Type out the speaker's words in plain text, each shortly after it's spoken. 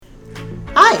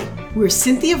We're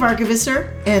Cynthia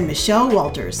Vargavisser and Michelle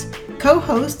Walters,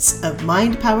 co-hosts of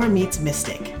Mind Power Meets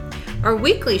Mystic. Our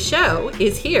weekly show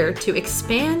is here to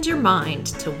expand your mind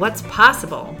to what's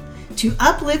possible, to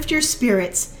uplift your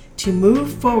spirits, to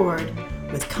move forward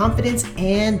with confidence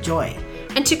and joy,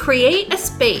 and to create a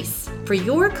space for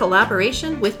your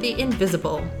collaboration with the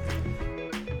invisible.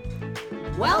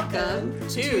 Welcome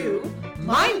to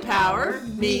Mind Power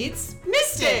Meets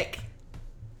Mystic.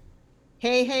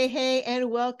 Hey,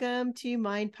 and welcome to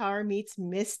Mind Power Meets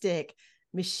Mystic.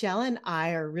 Michelle and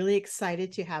I are really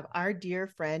excited to have our dear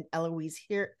friend Eloise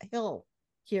here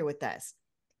with us.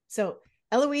 So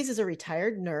Eloise is a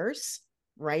retired nurse,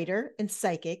 writer, and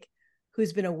psychic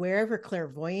who's been aware of her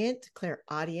clairvoyant,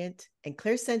 clairaudient, and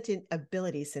clairsentient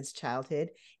abilities since childhood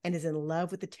and is in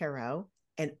love with the tarot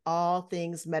and all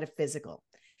things metaphysical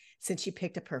since she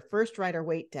picked up her first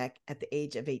Rider-Waite deck at the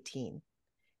age of 18.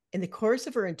 In the course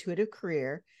of her intuitive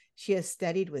career, she has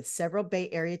studied with several Bay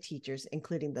Area teachers,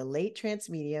 including the late trance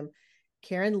medium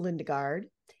Karen Lindegard.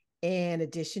 In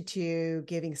addition to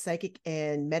giving psychic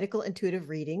and medical intuitive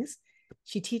readings,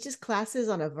 she teaches classes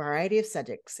on a variety of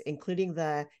subjects, including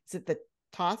the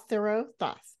Thoth Tarot?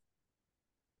 Thoth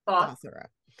Tarot.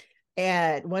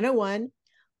 At 101,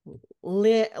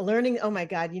 learning, oh my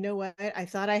God, you know what? I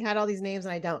thought I had all these names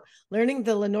and I don't. Learning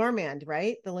the Lenormand,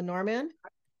 right? The Lenormand.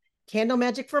 Candle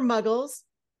Magic for Muggles,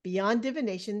 Beyond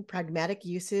Divination, Pragmatic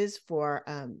Uses for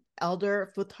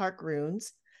Elder Futhark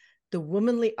Runes, The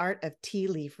Womanly Art of Tea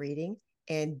Leaf Reading,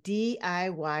 and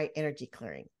DIY Energy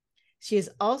Clearing. She is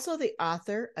also the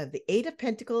author of The Eight of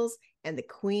Pentacles and The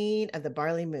Queen of the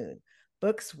Barley Moon,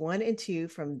 books 1 and 2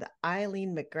 from the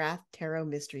Eileen McGrath Tarot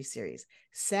Mystery Series,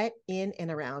 set in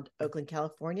and around Oakland,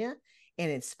 California,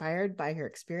 and inspired by her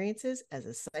experiences as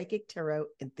a psychic tarot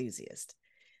enthusiast.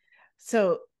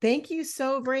 So thank you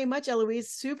so very much,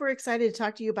 Eloise. Super excited to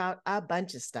talk to you about a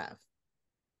bunch of stuff.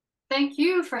 Thank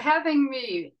you for having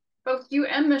me, both you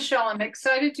and Michelle. I'm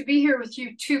excited to be here with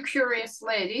you two curious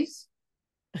ladies.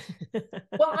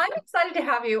 Well, I'm excited to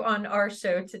have you on our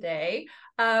show today.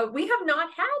 We have not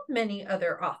had many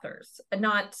other authors.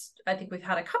 I think we've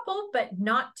had a couple, but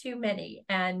not too many.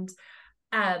 And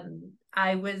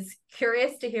I was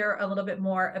curious to hear a little bit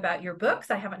more about your books.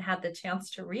 I haven't had the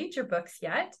chance to read your books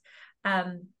yet.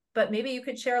 But maybe you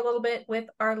could share a little bit with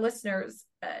our listeners.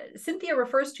 Cynthia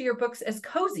refers to your books as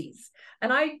cozies,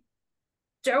 and I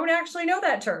don't actually know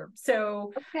that term.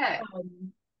 So okay.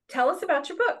 Tell us about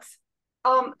your books.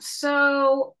 I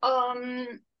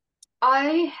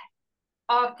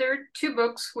authored 2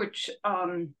 books, which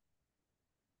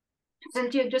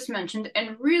Cynthia just mentioned,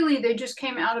 and really they just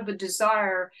came out of a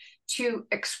desire to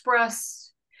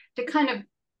express, to kind of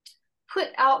put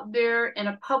out there in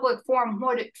a public forum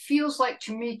what it feels like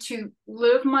to me to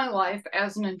live my life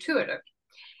as an intuitive.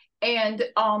 And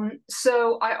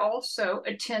so I also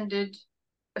attended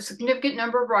a significant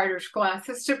number of writers'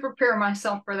 classes to prepare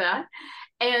myself for that.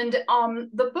 And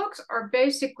the books are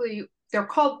basically, they're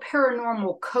called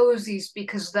paranormal cozies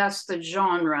because that's the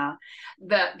genre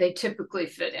that they typically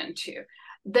fit into.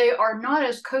 They are not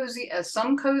as cozy as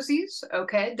some cozies.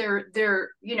 Okay,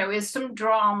 there is some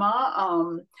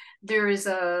drama. There is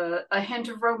a hint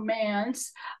of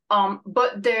romance,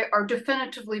 but they are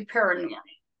definitively paranormal,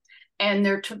 and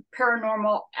they're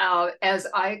paranormal as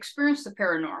I experience the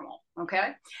paranormal.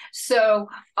 Okay, so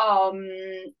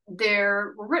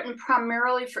they're written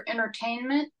primarily for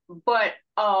entertainment, but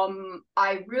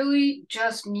I really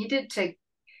just needed to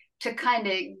kind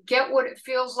of get what it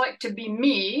feels like to be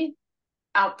me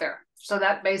out there. So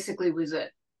that basically was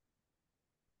it.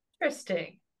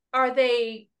 Interesting. Are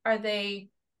they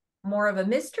more of a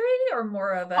mystery or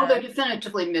more of a... Oh, they're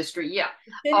definitively mystery. Yeah.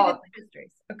 Definitively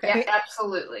mysteries. Okay. Yeah,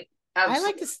 absolutely.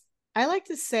 I like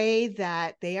to say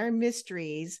that they are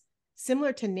mysteries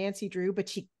similar to Nancy Drew, but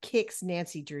she kicks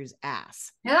Nancy Drew's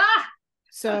ass. Ah!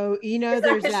 So,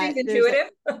 there's that. She's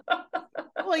intuitive.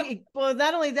 Well,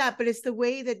 not only that, but it's the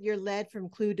way that you're led from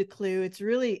clue to clue.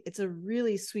 It's a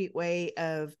really sweet way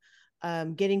of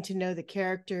getting to know the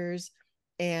characters,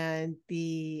 and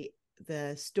the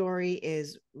story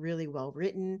is really well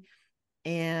written,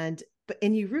 and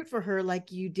you root for her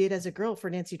like you did as a girl for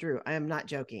Nancy Drew. I am not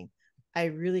joking. I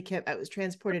was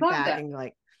transported back and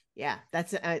like, yeah,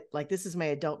 that's this is my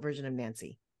adult version of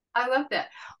Nancy. I love that.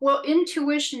 Well,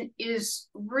 intuition is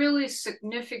really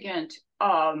significant,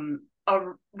 a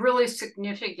really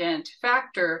significant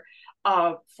factor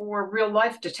for real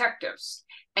life detectives.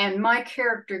 And my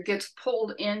character gets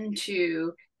pulled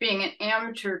into being an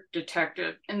amateur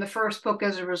detective in the first book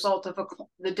as a result of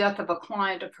the death of a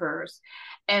client of hers.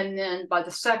 And then by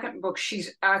the second book,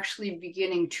 she's actually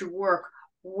beginning to work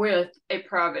with a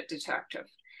private detective.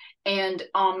 And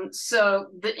so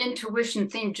the intuition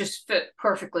theme just fit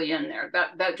perfectly in there.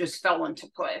 That just fell into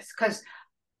place, because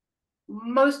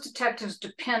most detectives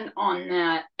depend on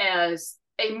that as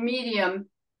a medium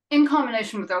in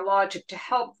combination with their logic to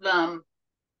help them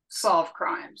solve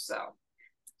crimes.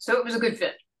 So it was a good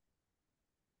fit.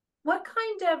 What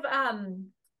kind of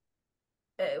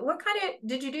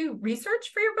did you do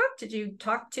research for your book? Did you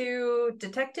talk to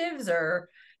detectives or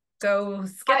go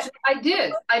sketch? I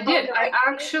did. I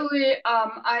actually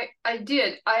I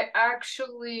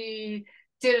actually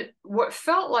did what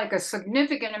felt like a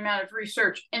significant amount of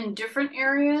research in different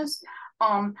areas.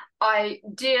 I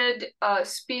did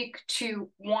speak to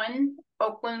one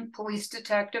Oakland police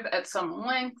detective at some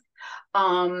length.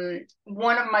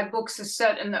 One of my books is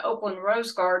set in the Oakland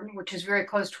Rose Garden, which is very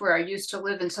close to where I used to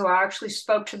live. And so I actually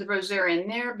spoke to the Rosarian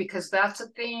there because that's a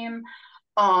theme.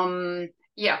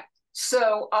 Yeah.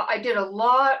 So I did a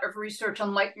lot of research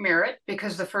on Lake Merritt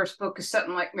because the first book is set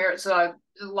in Lake Merritt. So I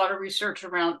did a lot of research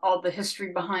around all the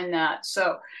history behind that.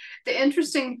 So the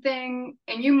interesting thing,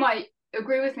 and you might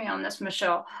agree with me on this,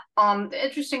 Michelle, the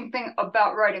interesting thing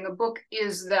about writing a book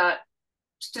is that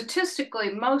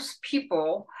statistically, most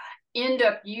people end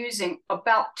up using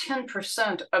about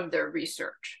 10% of their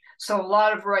research. So a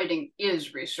lot of writing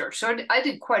is research. So I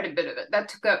did quite a bit of it. That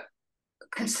took up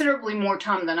considerably more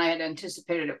time than I had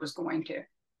anticipated it was going to.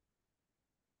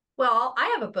 Well,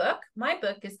 I have a book. My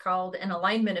book is called An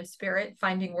Alignment of Spirit,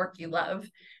 Finding Work You Love.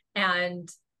 And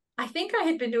I think I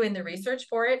had been doing the research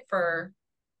for it for,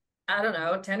 I don't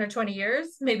know, 10 or 20 years,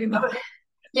 maybe more.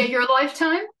 Yeah, your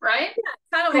lifetime, right? Yeah,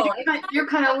 kind of you're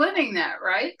kind of living that,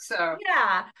 right? So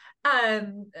yeah.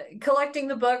 Collecting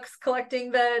the books,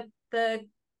 collecting the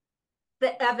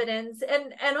evidence,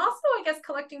 and also I guess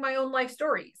collecting my own life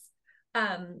stories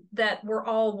that were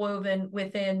all woven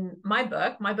within my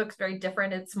book. My book's very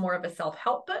different. It's more of a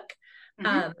self-help book,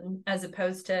 as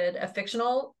opposed to a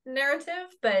fictional narrative.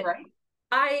 But right.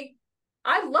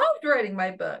 I loved writing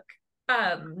my book.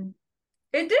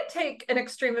 It did take an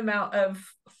extreme amount of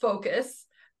focus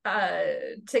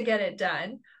to get it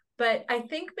done. But I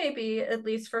think maybe, at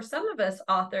least for some of us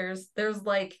authors, there's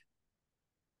like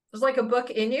a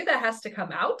book in you that has to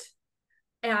come out.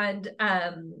 And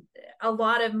a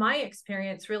lot of my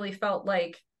experience really felt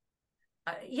like,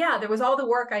 yeah, there was all the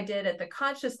work I did at the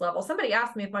conscious level. Somebody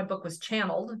asked me if my book was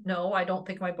channeled. No, I don't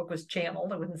think my book was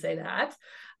channeled. I wouldn't say that.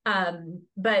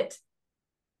 But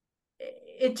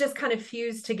it just kind of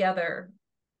fused together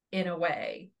in a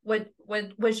way. What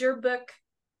was your book?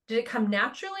 Did it come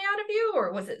naturally out of you,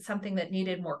 or was it something that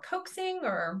needed more coaxing?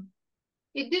 Or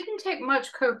it didn't take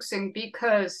much coaxing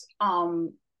because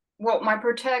well, my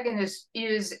protagonist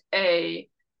is a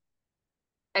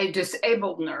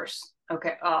disabled nurse.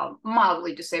 Okay,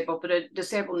 mildly disabled, but a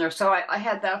disabled nurse. So I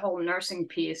had that whole nursing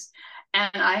piece,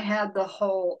 and I had the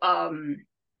whole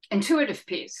intuitive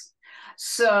piece.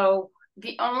 So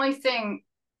the only thing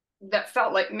that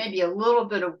felt like maybe a little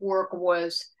bit of work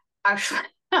was actually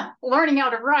learning how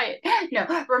to write.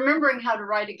 Remembering how to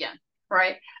write again,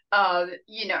 right?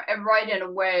 And write in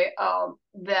a way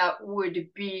that would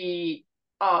be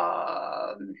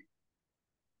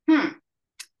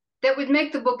that would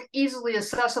make the book easily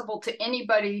accessible to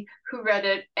anybody who read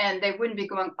it, and they wouldn't be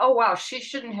going, oh wow, she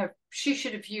should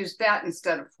have used that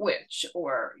instead of which,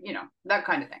 or that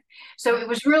kind of thing. So it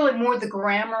was really more the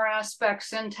grammar aspect,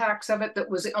 syntax of it, that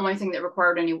was the only thing that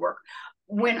required any work.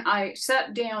 When I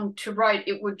sat down to write,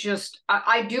 it would just,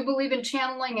 I do believe in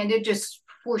channeling, and it just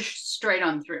pushed straight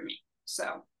on through me.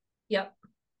 So yep,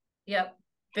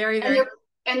 very, very.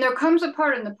 And there comes a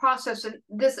part in the process, and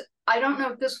this, I don't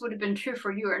know if this would have been true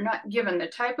for you or not, given the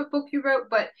type of book you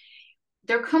wrote, but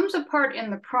there comes a part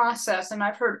in the process, and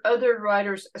I've heard other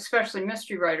writers, especially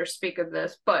mystery writers, speak of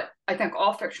this, but I think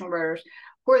all fictional writers,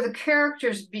 where the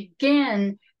characters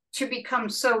begin to become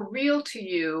so real to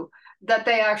you that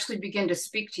they actually begin to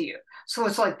speak to you. So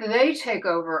it's like they take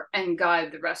over and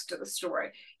guide the rest of the story.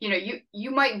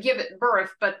 You might give it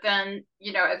birth, but then,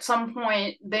 at some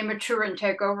point they mature and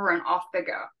take over, and off they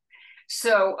go.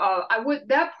 So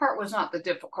that part was not the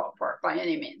difficult part by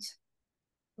any means.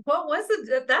 What was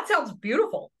it? That sounds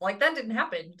beautiful. Like, that didn't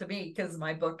happen to me because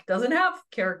my book doesn't have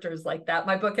characters like that.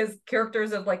 My book has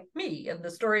characters of like me and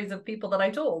the stories of people that I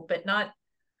told, but not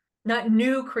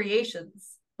new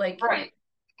creations. Like, right.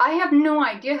 I have no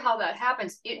idea how that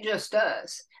happens. It just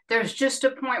does. There's just a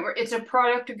point where it's a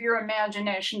product of your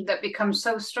imagination that becomes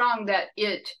so strong that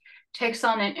it takes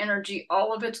on an energy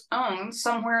all of its own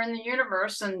somewhere in the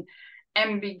universe,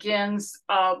 and begins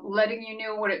letting you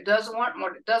know what it does want and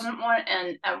what it doesn't want,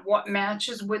 and what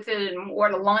matches with it and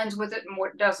what aligns with it and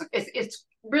what doesn't. It's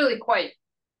really quite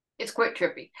It's quite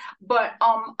trippy. But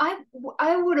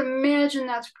I would imagine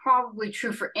that's probably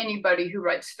true for anybody who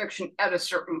writes fiction at a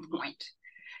certain point.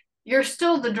 You're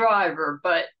still the driver,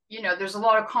 but there's a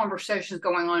lot of conversations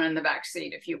going on in the back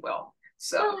seat, if you will.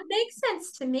 So well, it makes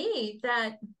sense to me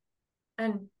that,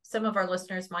 and some of our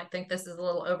listeners might think this is a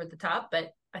little over the top,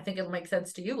 but I think it'll make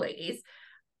sense to you ladies.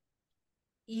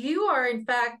 You are in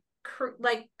fact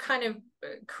kind of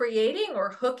creating or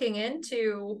hooking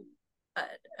into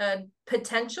a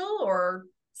potential or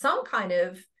some kind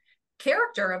of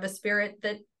character of a spirit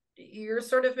that you're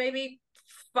sort of maybe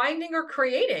finding or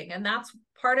creating, and that's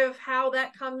part of how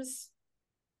that comes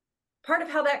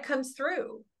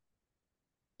through.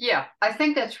 Yeah, I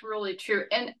think that's really true.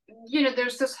 And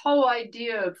there's this whole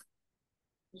idea of,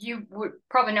 you would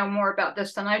probably know more about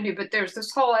this than I do, but there's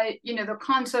this whole the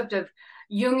concept of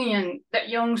Jungian that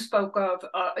Jung spoke of,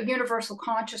 a universal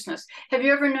consciousness. Have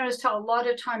you ever noticed how a lot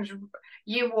of times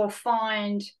you will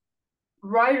find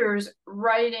writers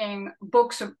writing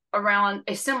books around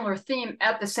a similar theme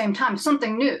at the same time,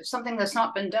 something new, something that's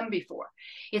not been done before?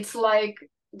 It's like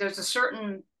there's a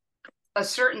certain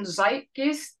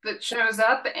zeitgeist that shows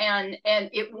up, and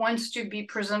it wants to be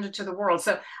presented to the world.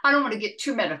 So I don't want to get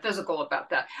too metaphysical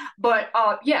about that, but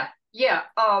I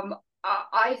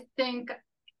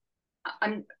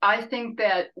think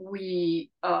that we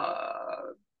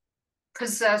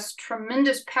possess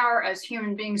tremendous power as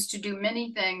human beings to do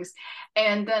many things,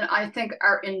 and then I think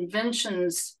our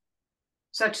inventions,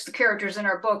 such as the characters in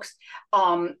our books,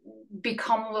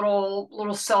 become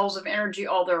little cells of energy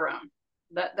all their own.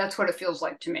 That's what it feels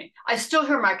like to me. I still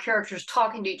hear my characters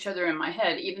talking to each other in my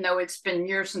head, even though it's been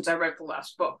years since I read the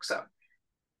last book.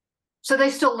 So they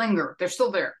still linger. They're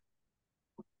still there.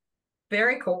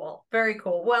 Very cool. Very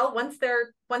cool. Well, once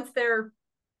they're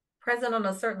present on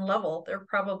a certain level, they're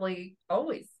probably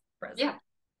always present. Yeah.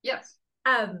 Yes.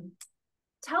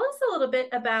 Tell us a little bit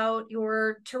about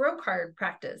your tarot card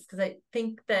practice, because I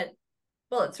think that,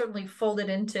 well, it certainly folded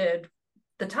into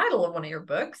the title of one of your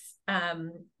books.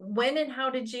 When and how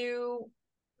did you?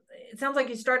 It sounds like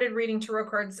you started reading tarot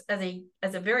cards as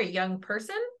a very young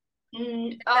person.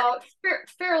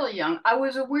 Fairly young. I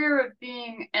was aware of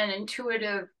being an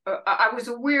intuitive. I was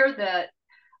aware that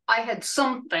I had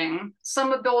some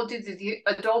ability that the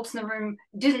adults in the room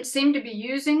didn't seem to be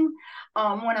using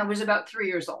when I was about 3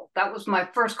 years old. That was my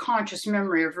first conscious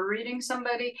memory of reading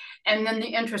somebody. And then the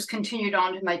interest continued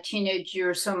on to my teenage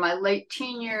years. So in my late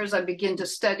teen years, I began to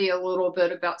study a little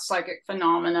bit about psychic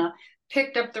phenomena,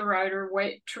 picked up the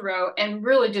Rider-Waite Tarot, and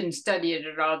really didn't study it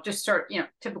at all. Just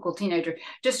typical teenager,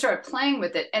 just started playing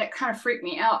with it. And it kind of freaked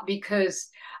me out because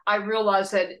I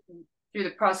realized that through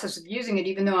the process of using it,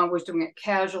 even though I was doing it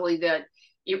casually, that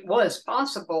it was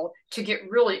possible to get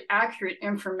really accurate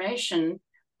information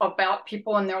about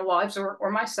people in their lives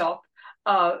or myself,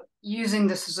 using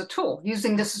this as a tool,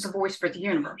 using this as a voice for the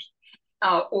universe,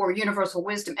 or universal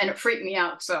wisdom. And it freaked me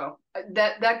out. So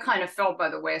that kind of fell by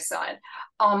the wayside.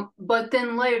 But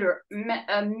then later,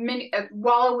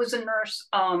 while I was a nurse,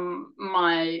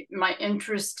 my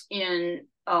interest in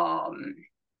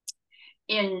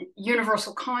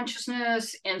universal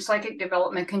consciousness and psychic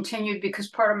development continued, because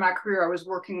part of my career I was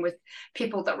working with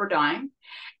people that were dying.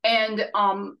 And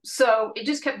so it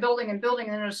just kept building and building.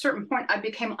 And at a certain point, I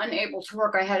became unable to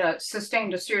work. I had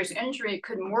sustained a serious injury,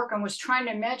 couldn't work, and was trying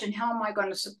to imagine, how am I going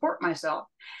to support myself?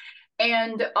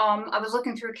 And I was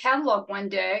looking through a catalog one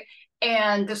day,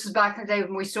 and this is back in the day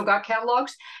when we still got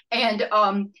catalogs. And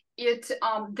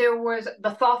there was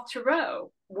the Thoth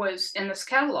Tarot was in this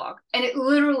catalog, and it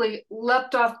literally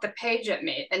leapt off the page at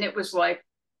me, and it was like,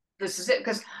 this is it.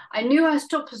 Because I knew I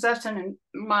still possessed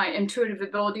my intuitive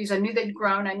abilities. I knew they'd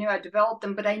grown, I knew I developed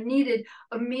them, but I needed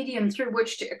a medium through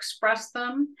which to express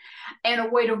them, and a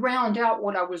way to round out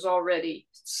what I was already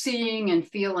seeing and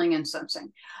feeling and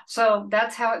sensing. So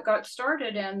that's how it got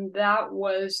started, and that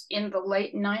was in the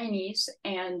late 90s.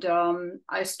 And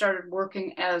I started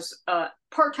working as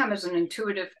part-time as an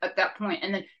intuitive at that point,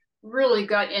 and then really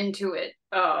got into it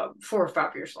 4 or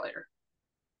 5 years later.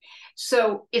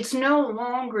 So it's no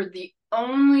longer the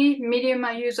only medium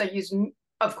I use. I use,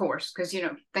 of course, because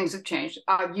things have changed.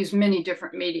 I've used many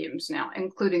different mediums now,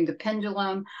 including the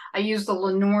pendulum. I use the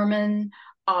Lenormand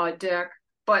deck,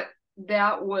 but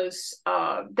that was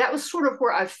sort of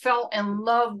where I fell in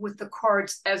love with the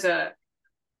cards as a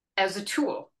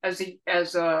tool, as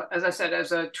I said,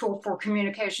 as a tool for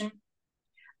communication,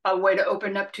 a way to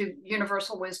open up to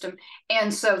universal wisdom.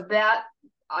 And so that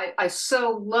I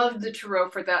so loved the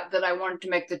tarot for that I wanted to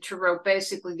make the tarot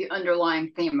basically the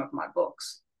underlying theme of my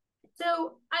books.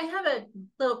 So I have a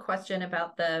little question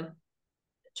about the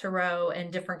tarot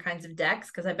and different kinds of decks,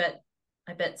 because I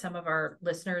I bet some of our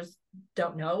listeners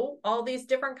don't know all these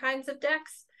different kinds of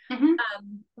decks. Mm-hmm.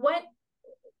 What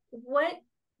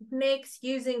makes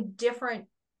using different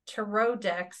tarot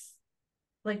decks,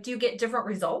 like, do you get different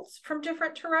results from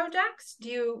different tarot decks? Do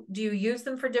you use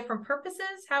them for different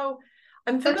purposes? How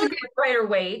I'm familiar with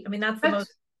Rider-Waite. I mean, that's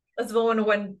the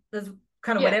one that's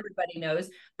kind of what everybody knows,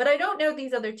 but I don't know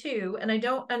these other two, and I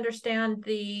don't understand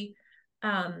the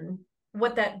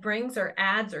what that brings or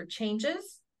adds or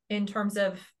changes in terms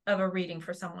of a reading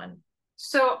for someone.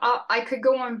 So I could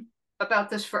go on about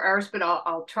this for hours, but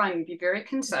I'll try and be very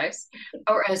concise,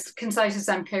 or as concise as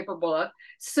I'm capable of.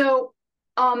 So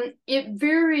it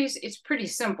varies. It's pretty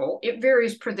simple. It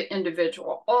varies per the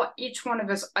individual. Each one of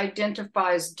us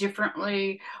identifies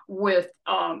differently with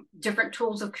different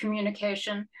tools of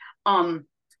communication,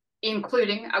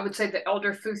 including, I would say, the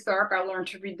Elder Futhark. I learned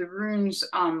to read the runes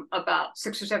about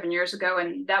 6 or 7 years ago,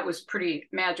 and that was pretty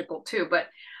magical too. But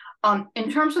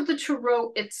in terms of the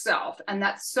tarot itself, and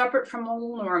that's separate from the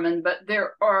Lenormand, but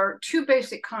there are two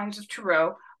basic kinds of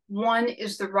tarot. One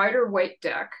is the Rider-Waite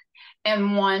deck,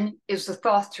 and one is the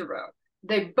Thoth tarot.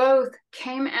 They both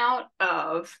came out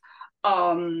of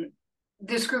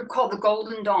this group called the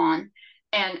Golden Dawn,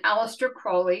 and Aleister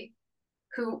Crowley,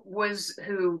 who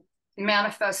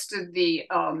manifested the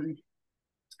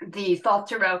Thoth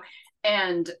tarot,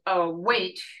 and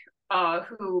Waite,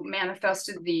 who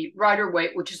manifested the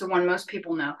Rider-Waite, which is the one most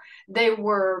people know. They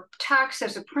were taxed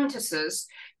as apprentices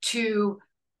to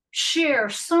share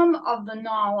some of the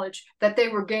knowledge that they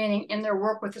were gaining in their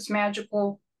work with this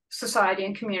magical society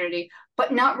and community,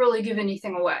 but not really give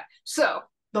anything away. So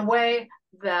the way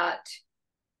that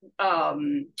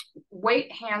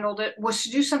Waite handled it was to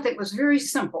do something that was very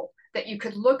simple, that you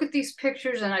could look at these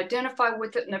pictures and identify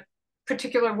with it in a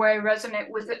particular way, resonate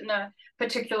with it in a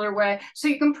particular way. So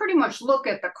you can pretty much look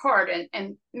at the card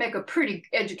and make a pretty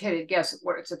educated guess at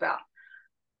what it's about.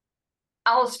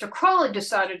 Aleister Crowley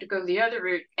decided to go the other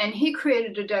route, and he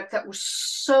created a deck that was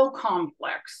so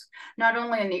complex, not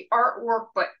only in the artwork,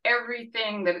 but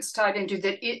everything that it's tied into,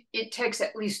 that it takes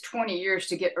at least 20 years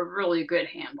to get a really good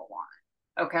handle on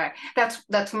it. Okay,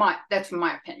 that's my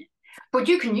opinion. But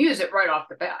you can use it right off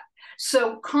the bat.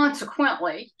 So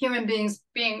consequently, human beings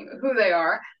being who they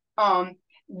are,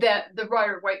 that the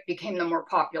Rider-Waite became the more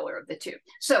popular of the two.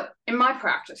 So in my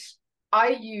practice, I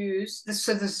use this.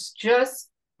 So this is just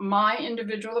my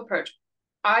individual approach.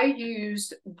 I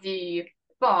use the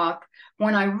Thoth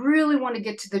when I really want to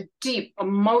get to the deep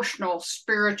emotional,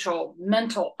 spiritual,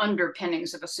 mental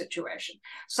underpinnings of a situation,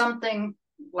 something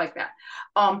like that.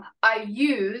 I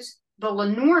use the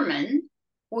Lenormand,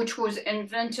 which was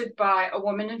invented by a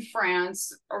woman in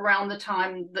France around the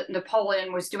time that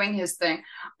Napoleon was doing his thing.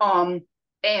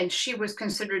 And she was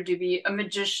considered to be a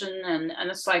magician and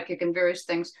a psychic and various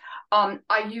things.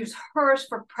 I use hers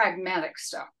for pragmatic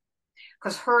stuff,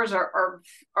 because hers are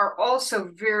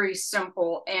also very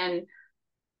simple, and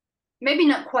maybe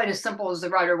not quite as simple as the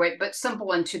Rider-Waite, but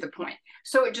simple and to the point.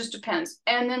 So it just depends.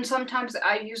 And then sometimes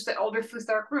I use the Elder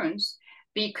Futhark runes,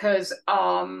 because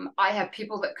I have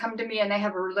people that come to me and they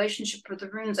have a relationship with the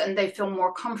runes and they feel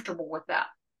more comfortable with that.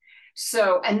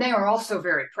 So, and they are also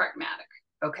very pragmatic.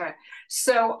 Okay.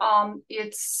 So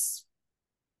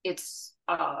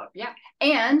yeah.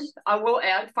 And I will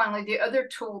add, finally, the other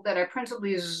tool that I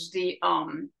principally use is the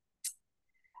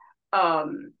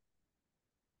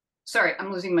sorry,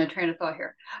 I'm losing my train of thought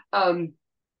here.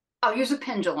 I'll use a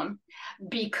pendulum,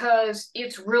 because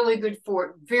it's really good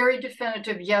for very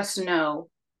definitive yes, no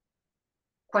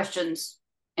questions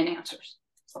and answers.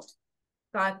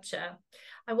 Gotcha.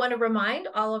 I want to remind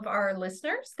all of our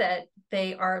listeners that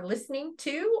they are listening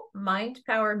to Mind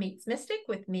Power Meets Mystic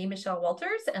with me, Michelle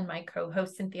Walters, and my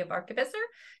co-host, Cynthia Barkevisser.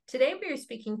 Today, we are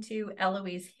speaking to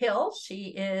Eloise Hill.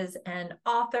 She is an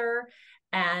author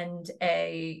and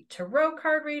a tarot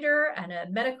card reader and a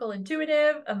medical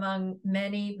intuitive, among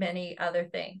many, many other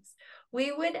things.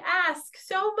 We would ask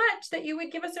so much that you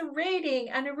would give us a rating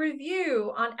and a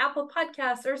review on Apple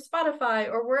Podcasts or Spotify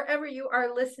or wherever you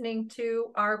are listening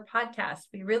to our podcast.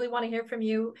 We really want to hear from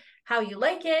you, how you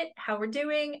like it, how we're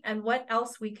doing, and what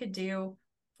else we could do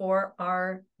for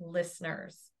our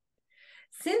listeners.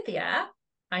 Cynthia,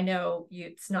 I know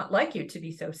it's not like you to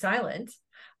be so silent.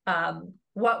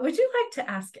 What would you like to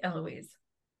ask Eloise?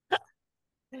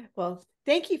 Well,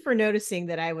 thank you for noticing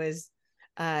that I was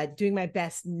doing my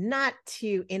best not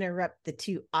to interrupt the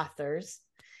two authors.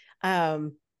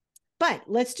 But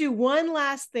let's do one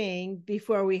last thing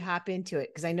before we hop into it,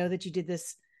 because I know that you did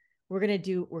this. We're going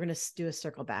to do a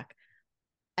circle back.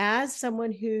 As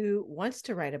someone who wants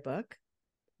to write a book,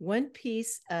 one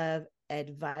piece of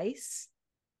advice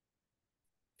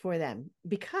for them,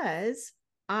 because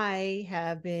I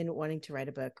have been wanting to write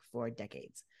a book for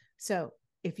decades. So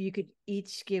if you could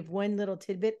each give one little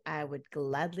tidbit, I would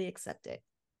gladly accept it.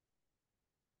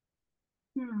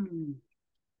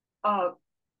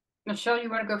 Michelle, you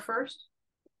want to go first?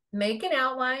 Make an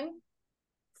outline,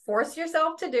 force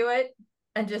yourself to do it,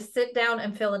 and just sit down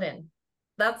and fill it in.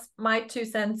 That's my 2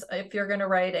 cents if you're going to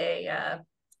write a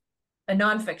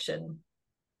nonfiction,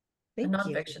 Thank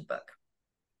you. book.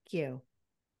 Thank you.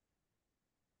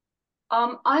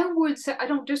 I would say I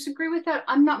don't disagree with that.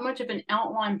 I'm not much of an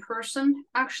outline person,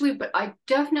 actually, but I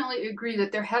definitely agree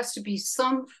that there has to be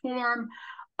some form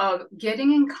of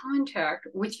getting in contact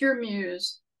with your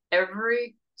muse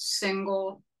every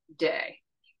single day.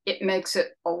 It makes it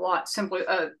a lot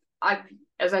simpler.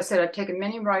 As I said, I've taken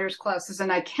many writers' classes,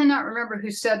 and I cannot remember who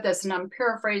said this, and I'm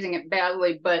paraphrasing it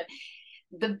badly, but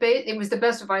it was the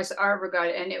best advice I ever got,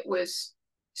 and it was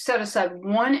set aside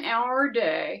 1 hour a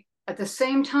day at the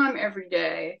same time every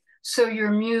day, so your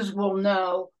muse will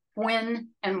know when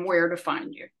and where to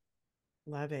find you.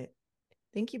 Love it.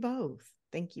 Thank you both.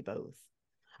 Thank you both.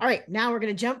 All right, now we're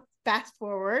going to jump fast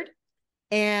forward.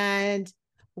 And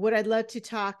what I'd love to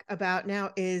talk about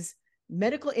now is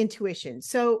medical intuition.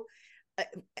 So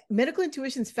medical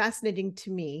intuition is fascinating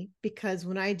to me because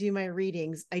when I do my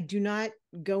readings, I do not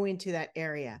go into that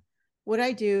area. What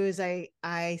I do is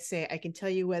I say, I can tell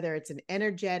you whether it's an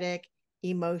energetic,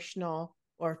 emotional,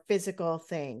 or physical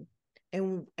thing.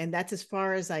 And that's as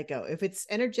far as I go. If it's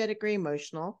energetic or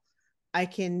emotional, I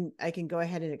can go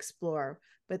ahead and explore.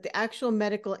 But the actual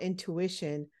medical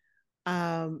intuition,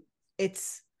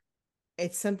 it's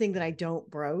something that I don't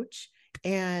broach.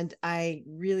 And I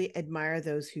really admire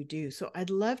those who do. So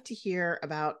I'd love to hear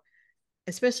about,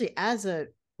 especially as a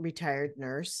retired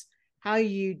nurse, how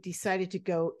you decided to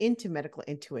go into medical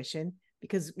intuition.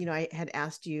 Because, I had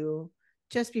asked you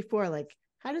just before, like,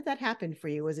 how did that happen for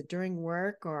you? Was it during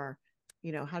work, or,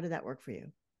 how did that work for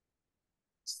you?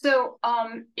 So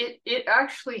it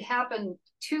actually happened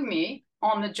to me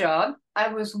on the job. I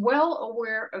was well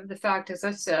aware of the fact, as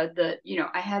I said, that,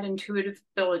 I had intuitive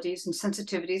abilities and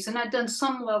sensitivities, and I'd done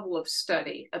some level of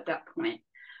study at that point.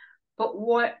 But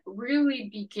what really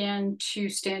began to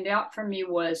stand out for me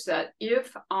was that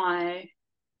if I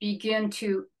begin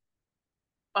to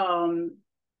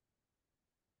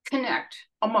connect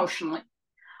emotionally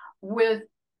with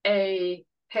a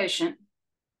patient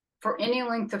for any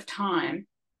length of time,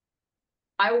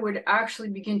 I would actually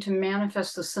begin to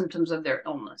manifest the symptoms of their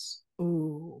illness.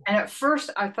 Ooh. And at first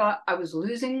I thought I was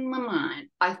losing my mind.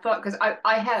 I thought, because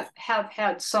I have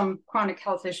had some chronic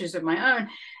health issues of my own,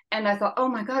 and I thought, oh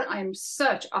my God, I'm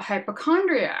such a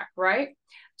hypochondriac, right?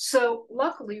 So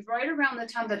luckily, right around the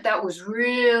time that was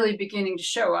really beginning to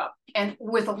show up, and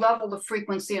with a level of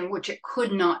frequency in which it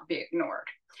could not be ignored.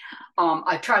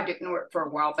 I tried to ignore it for a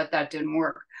while, but that didn't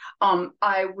work.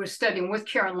 I was studying with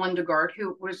Karen Lundegaard,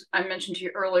 who was, I mentioned to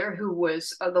you earlier, who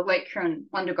was the late Karen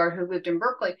Lundegaard, who lived in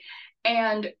Berkeley.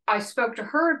 And I spoke to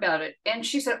her about it. And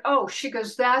she said, oh, she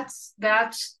goes, that's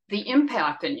the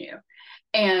empath in you.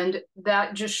 And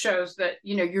that just shows that,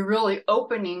 you're really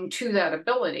opening to that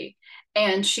ability.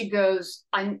 And she goes,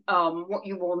 what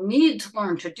you will need to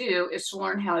learn to do is to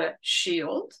learn how to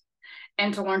shield,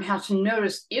 and to learn how to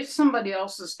notice if somebody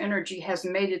else's energy has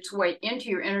made its way into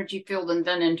your energy field and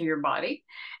then into your body,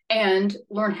 and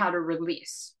learn how to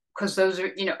release, because those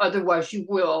are, otherwise you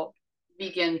will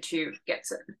begin to get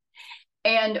sick.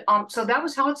 And so that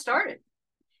was how it started.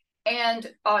 And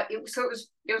it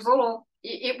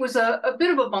was a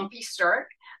bit of a bumpy start.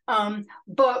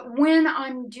 But when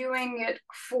I'm doing it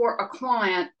for a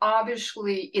client,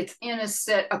 obviously it's in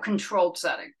a controlled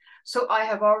setting. So I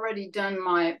have already done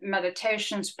my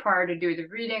meditations prior to do the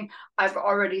reading. I've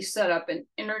already set up an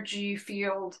energy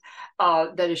field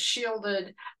that is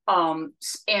shielded.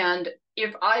 And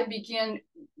if I begin,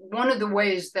 one of the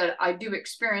ways that I do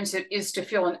experience it is to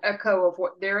feel an echo of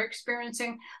what they're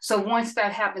experiencing. So once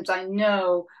that happens, I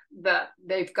know that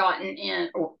they've gotten in,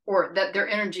 or that their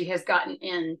energy has gotten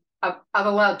in. I've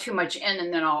allowed too much in,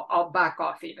 and then I'll back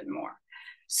off even more.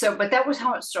 So, but that was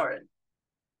how it started.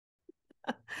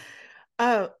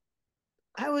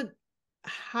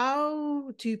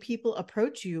 How do people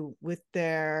approach you with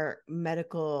their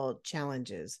medical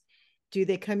challenges? Do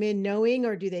they come in knowing,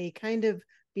 or do they kind of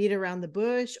beat around the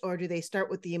bush, or do they start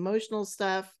with the emotional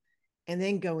stuff and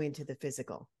then go into the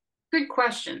physical? Good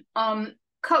question.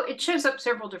 It shows up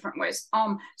several different ways.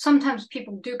 Sometimes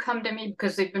people do come to me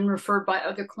because they've been referred by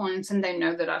other clients and they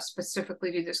know that I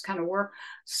specifically do this kind of work.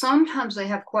 Sometimes they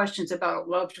have questions about a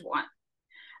loved one.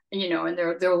 and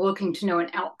they're looking to know an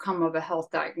outcome of a health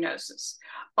diagnosis.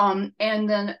 And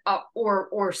then,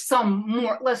 or some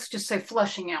more, let's just say,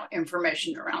 fleshing out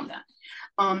information around that.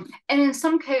 And in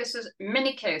some cases,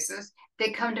 many cases,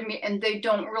 they come to me and they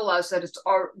don't realize that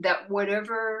that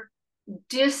whatever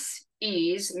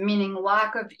dis-ease, meaning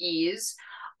lack of ease,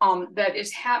 that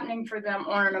is happening for them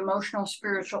on an emotional,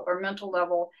 spiritual, or mental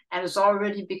level, and has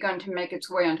already begun to make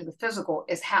its way onto the physical,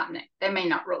 is happening. They may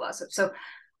not realize it. So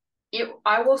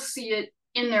I will see it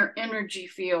in their energy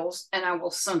fields, and I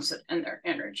will sense it in their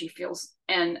energy fields.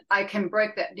 And I can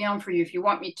break that down for you if you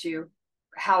want me to,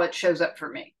 how it shows up for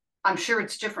me. I'm sure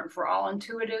it's different for all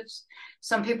intuitives.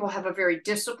 Some people have a very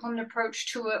disciplined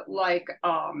approach to it, like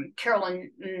Carolyn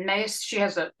Mace. She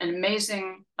has an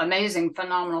amazing,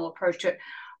 phenomenal approach to it.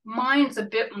 Mine's a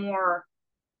bit more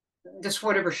just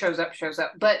whatever shows up, shows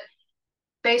up. But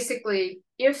basically,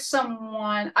 if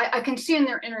someone, I can see in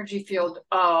their energy field,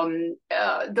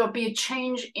 there'll be a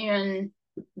change in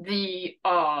the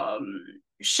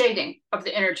shading of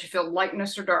the energy field,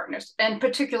 lightness or darkness, and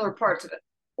particular parts of it.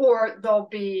 Or there'll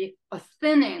be a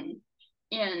thinning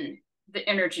in the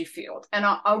energy field. And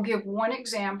I'll give one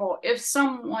example. If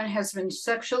someone has been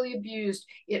sexually abused,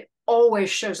 it always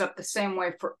shows up the same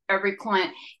way for every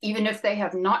client, even if they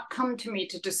have not come to me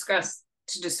to discuss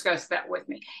that with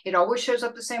me. It always shows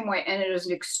up the same way, and it is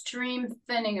an extreme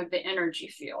thinning of the energy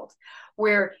field,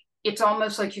 where it's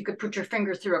almost like you could put your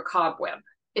finger through a cobweb.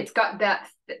 It's got that,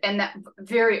 and that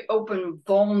very open,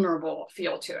 vulnerable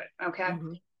feel to it. Okay.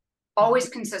 Mm-hmm. Always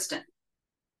consistent.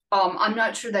 I'm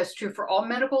not sure that's true for all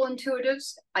medical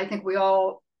intuitives. I think we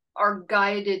all are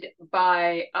guided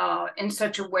by in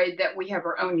such a way that we have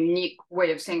our own unique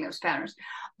way of seeing those patterns.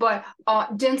 But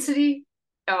density,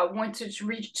 once it's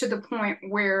reached to the point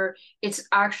where it's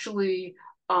actually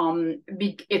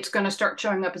it's going to start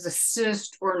showing up as a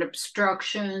cyst or an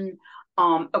obstruction,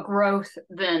 a growth,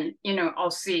 then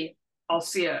I'll see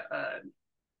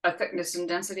a thickness and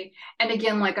density. And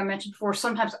again, like I mentioned before,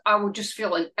 sometimes I will just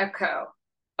feel an echo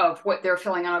of what they're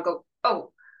feeling, and I'll go,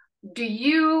 oh,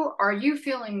 are you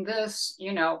feeling this,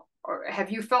 or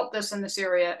have you felt this in this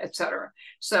area, etc.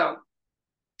 So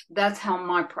that's how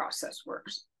my process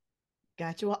works.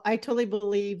 Gotcha. Well, I totally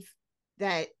believe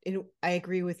that, and I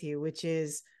agree with you, which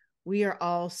is we are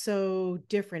all so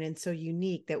different and so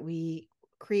unique that we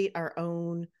create our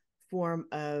own form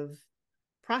of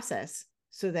process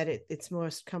so that it's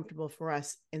most comfortable for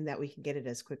us and that we can get it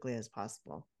as quickly as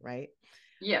possible. Right?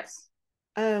 Yes.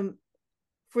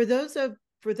 For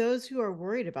those who are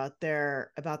worried about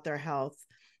their health,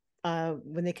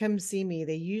 when they come see me,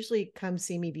 they usually come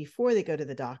see me before they go to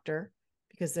the doctor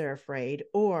because they're afraid,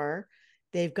 or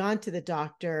they've gone to the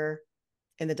doctor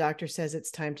and the doctor says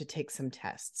it's time to take some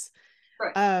tests.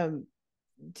 Right.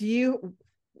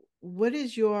 What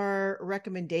is your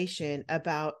recommendation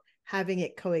about having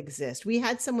it coexist? We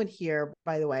had someone here,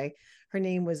 by the way, her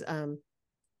name was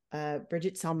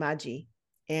Bridget Salmaji,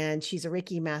 and she's a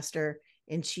Reiki master,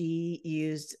 and she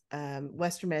used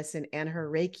Western medicine and her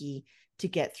Reiki to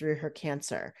get through her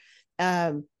cancer.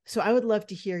 So I would love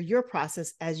to hear your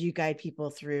process as you guide people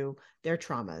through their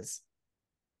traumas.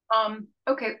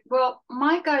 Okay. Well,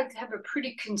 my guides have a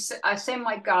pretty I say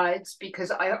my guides because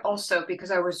I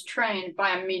was trained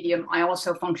by a medium. I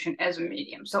also function as a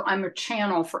medium. So I'm a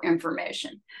channel for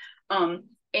information.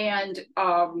 And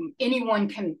anyone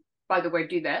can, by the way,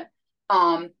 do that.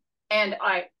 And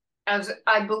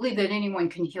I believe that anyone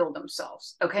can heal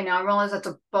themselves. Okay. Now I realize that's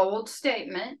a bold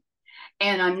statement,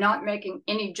 and I'm not making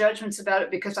any judgments about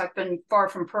it because I've been far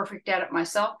from perfect at it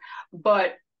myself,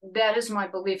 but that is my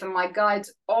belief. And my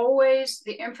guides always,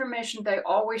 the information they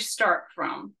always start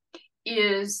from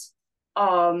is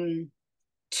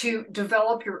to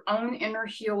develop your own inner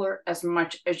healer as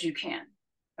much as you can.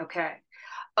 Okay.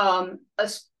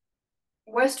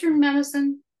 Western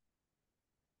medicine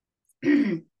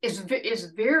is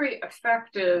very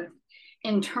effective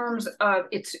in terms of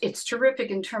it's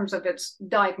terrific in terms of its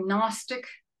diagnostics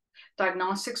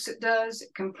it does. It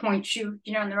can point you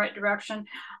in the right direction.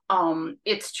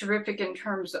 It's terrific in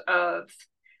terms of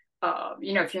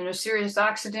if you're in a serious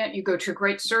accident, you go to a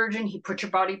great surgeon, he puts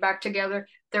your body back together.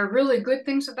 There are really good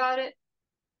things about it.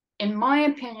 In my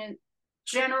opinion,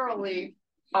 generally,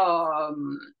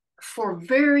 for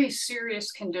very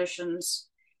serious conditions,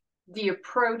 the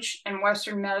approach in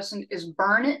Western medicine is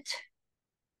burn it,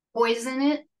 poison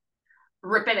it,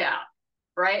 rip it out,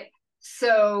 right?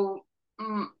 So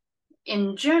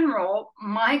in general,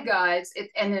 my guides,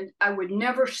 and then I would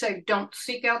never say don't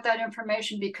seek out that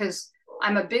information, because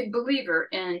I'm a big believer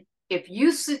in, if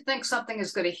you think something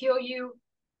is going to heal you,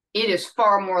 it is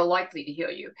far more likely to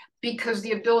heal you, because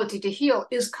the ability to heal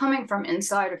is coming from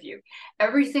inside of you.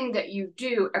 Everything that you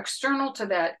do external to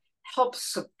that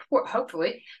helps support,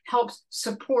 hopefully, helps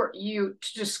support you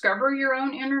to discover your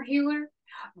own inner healer.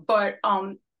 But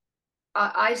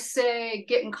I say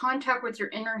get in contact with your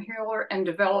inner healer and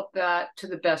develop that to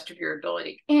the best of your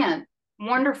ability. And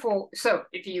wonderful. So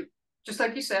if you, just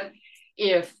like you said,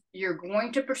 if you're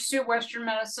going to pursue Western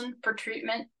medicine for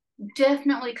treatment,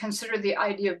 definitely consider the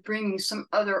idea of bringing some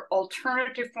other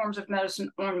alternative forms of medicine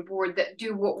on board that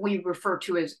do what we refer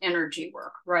to as energy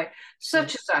work, right?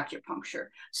 Such as acupuncture,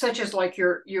 such as like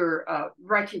your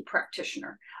Reiki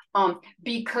practitioner,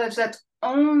 because that's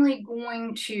only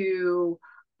going to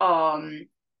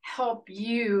help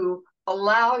you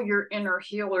allow your inner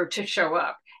healer to show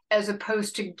up, as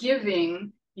opposed to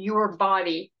giving your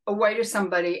body away to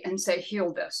somebody and say,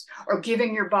 heal this, or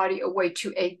giving your body away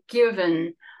to a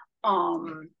given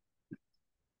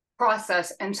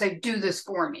process and say, do this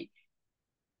for me.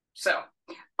 So,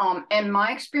 and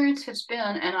my experience has been,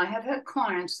 and I have had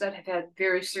clients that have had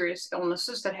very serious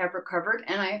illnesses that have recovered,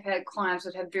 and I have had clients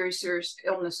that have very serious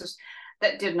illnesses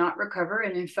that did not recover,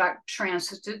 and in fact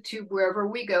transited to wherever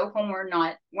we go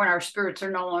when our spirits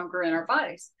are no longer in our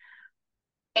bodies.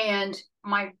 And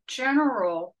my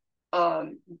general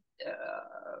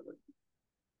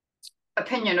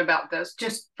opinion about this,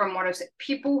 just from what I've said,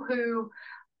 people who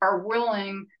are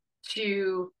willing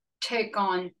to take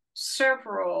on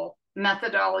several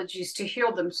methodologies to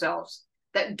heal themselves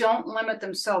that don't limit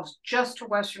themselves just to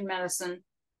Western medicine,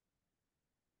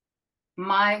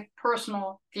 my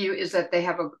personal view is that they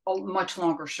have a much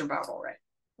longer survival rate.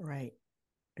 Right.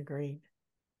 Agreed.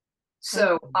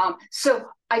 So, so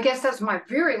I guess that's my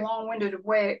very long-winded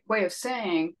way of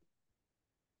saying,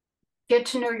 get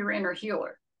to know your inner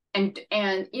healer, and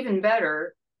even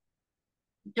better,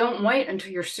 don't wait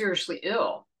until you're seriously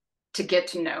ill to get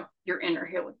to know your inner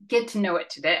healer. Get to know it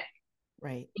today.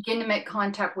 Right. Begin to make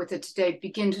contact with it today.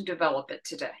 Begin to develop it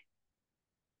today.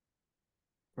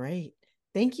 Great.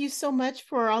 Thank you so much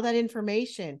for all that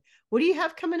information. What do you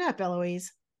have coming up,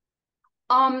 Eloise?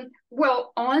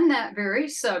 Well, on that very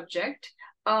subject,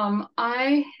 one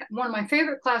of my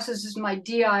favorite classes is my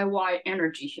DIY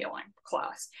energy healing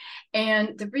class.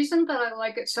 And the reason that I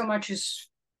like it so much is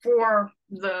for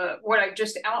what I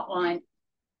just outlined.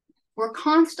 We're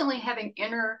constantly having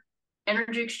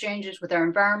energy exchanges with our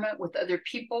environment, with other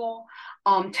people,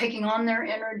 taking on their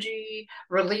energy,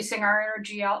 releasing our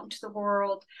energy out into the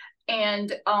world.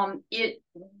 And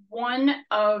one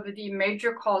of the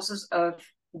major causes of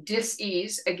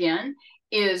dis-ease, again,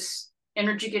 is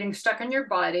energy getting stuck in your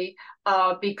body,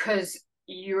 because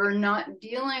you're not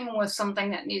dealing with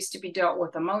something that needs to be dealt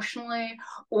with emotionally,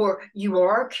 or you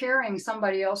are carrying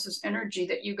somebody else's energy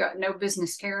that you got no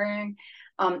business carrying,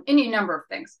 any number of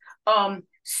things.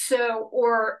 Or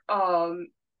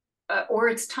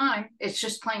it's time. It's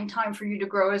just plain time for you to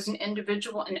grow as an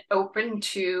individual and open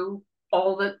to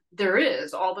all that there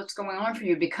is, all that's going on for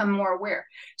you, become more aware.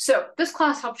 So this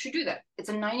class helps you do that. It's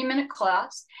a 90-minute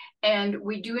class, and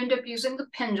we do end up using the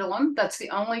pendulum. That's the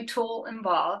only tool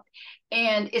involved.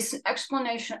 And it's an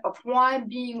explanation of why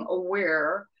being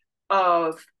aware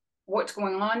of what's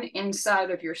going on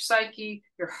inside of your psyche,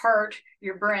 your heart,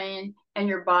 your brain, and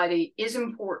your body is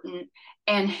important,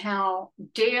 and how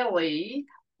daily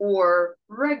or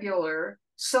regular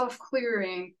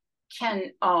self-clearing can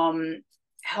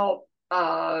help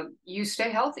you stay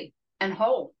healthy and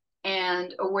whole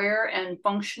and aware and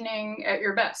functioning at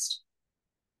your best.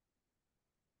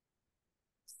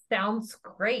 Sounds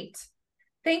great.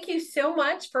 Thank you so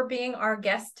much for being our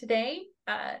guest today.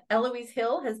 Eloise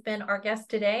Hill has been our guest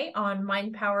today on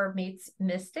Mind Power Meets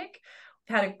Mystic.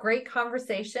 We've had a great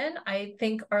conversation. I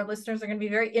think our listeners are going to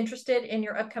be very interested in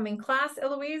your upcoming class,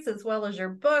 Eloise, as well as your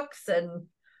books and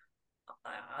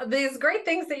these great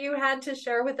things that you had to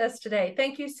share with us today.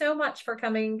 Thank you so much for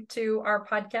coming to our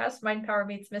podcast, Mind Power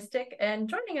Meets Mystic, and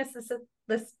joining us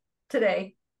this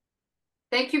today.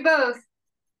 Thank you both.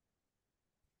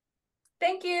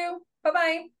 Thank you.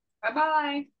 Bye-bye.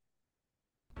 Bye-bye.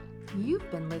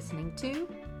 You've been listening to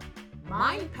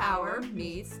Mind Power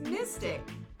Meets Mystic.